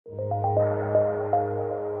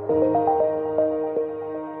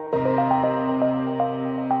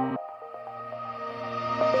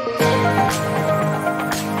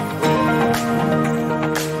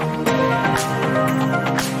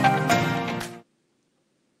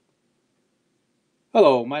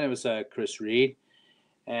Hello, my name is Chris Reed,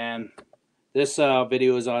 and this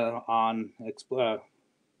video is on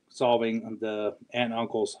solving the aunt and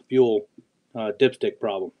uncle's fuel dipstick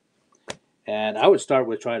problem. And I would start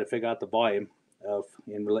with trying to figure out the volume of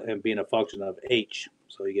and being a function of h.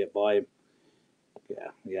 So you get volume,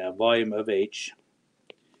 volume of h,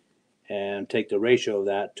 and take the ratio of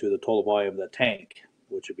that to the total volume of the tank,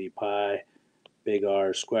 which would be pi big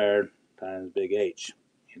R squared times big H.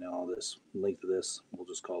 You know, this length of this, we'll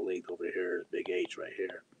just call length over here, big H right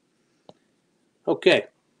here. Okay,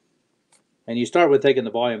 and you start with taking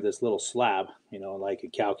the volume of this little slab, you know, like in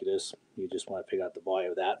calculus, you just want to figure out the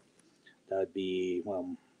volume of that. That would be,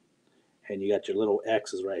 and you got your little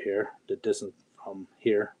x's right here, the distance from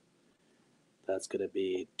here. That's going to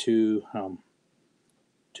be 2x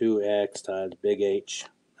times big H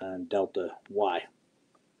and delta y.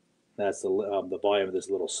 That's the volume of this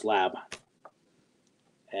little slab.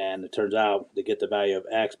 And it turns out to get the value of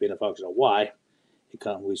x being a function of y,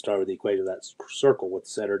 we start with the equation of that circle with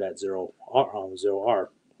centered at 0 r,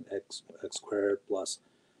 x squared plus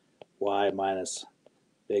y minus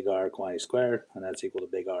big R quantity squared, and that's equal to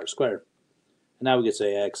big R squared. And now we can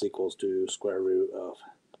say x equals to square root of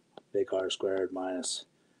big R squared minus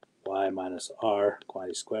y minus r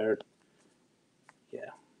quantity squared.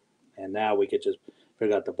 Yeah, and now we could just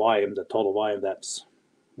figure out the volume, the total volume that's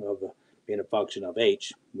being a function of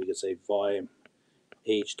h. We could say volume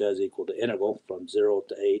h does equal the integral from 0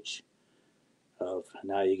 to h of,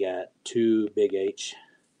 now you got 2 big H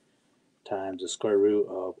times the square root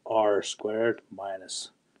of r squared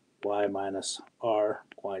minus y minus r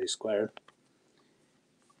quantity squared,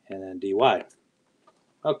 and then dy.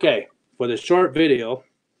 Okay, for this short video,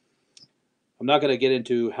 I'm not going to get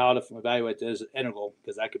into how to evaluate this integral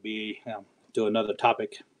because that could be to another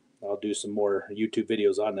topic. I'll do some more YouTube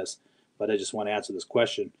videos on this, but I just want to answer this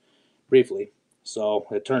question briefly. So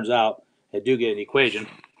it turns out I do get an equation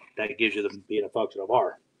that gives you the being a function of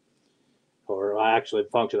r, or actually a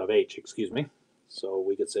function of h, excuse me. So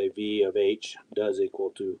we could say v of h does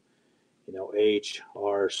equal to, you know, h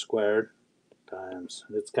r squared times,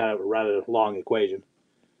 it's kind of a rather long equation,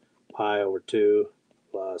 pi over 2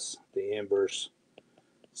 plus the inverse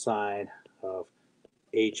sine of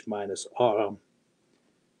h minus r,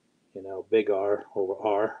 you know, big R over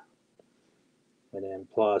r, and then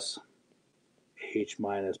plus h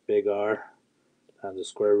minus big R times the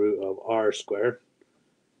square root of r squared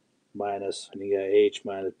minus, and you got h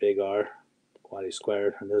minus big R quantity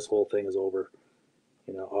squared, and this whole thing is over,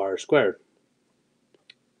 you know, r squared.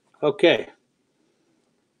 Okay.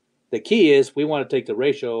 The key is we want to take the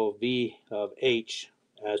ratio of v of h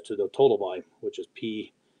as to the total volume, which is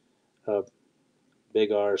p of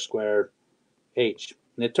big R squared h.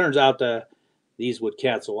 And it turns out that these would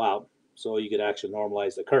cancel out, so you could actually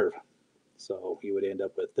normalize the curve. So you would end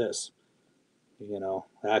up with this. You know,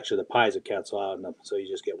 actually the pi's would cancel out, so you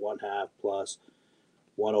just get 1/2 plus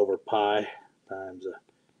 1 over pi times the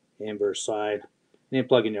inverse sine. And then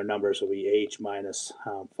plug in your numbers, so it'll be h minus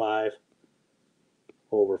 5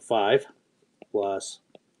 over 5 plus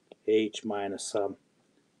h minus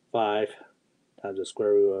 5 times the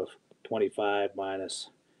square root of 25 minus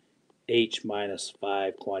h minus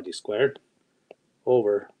 5 quantity squared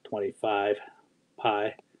over 25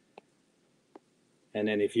 pi. And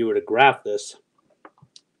then if you were to graph this,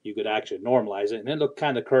 you could actually normalize it, and then the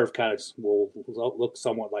curve will look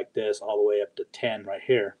somewhat like this all the way up to 10 right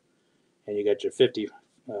here, and you got your 50.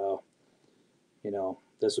 You know,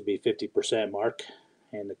 this would be 50% mark,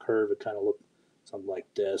 and the curve would kind of look something like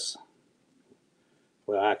this.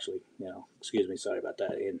 Well, actually, you know, excuse me, sorry about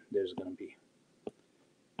that. And there's going to be,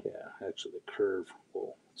 yeah, actually the curve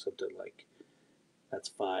will something like, that's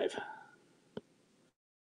 5.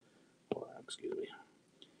 Well, excuse me.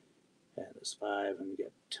 And it's 5, and you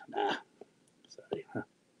get, sorry.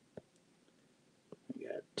 You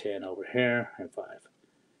got 10 over here and 5.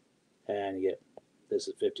 And you get, this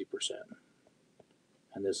is 50%.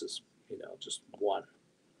 And this is, you know, just 1.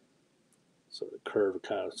 So the curve would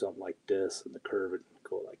kind of something like this, and the curve would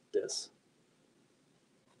go like this.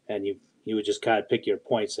 And you would just kind of pick your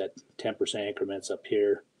points at 10% increments up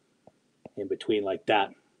here, in between like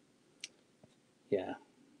that. Yeah,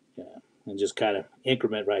 and just kind of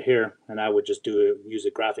increment right here. And I would just use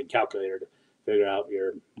a graphing calculator to figure out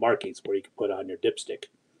your markings where you can put on your dipstick.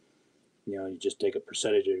 You know, you just take a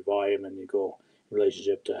percentage of your volume and you go in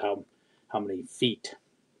relationship to how many feet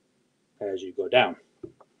as you go down.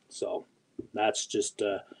 So that's just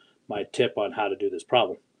my tip on how to do this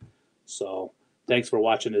problem. So thanks for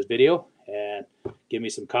watching this video, and give me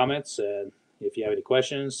some comments, and if you have any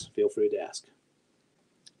questions, feel free to ask.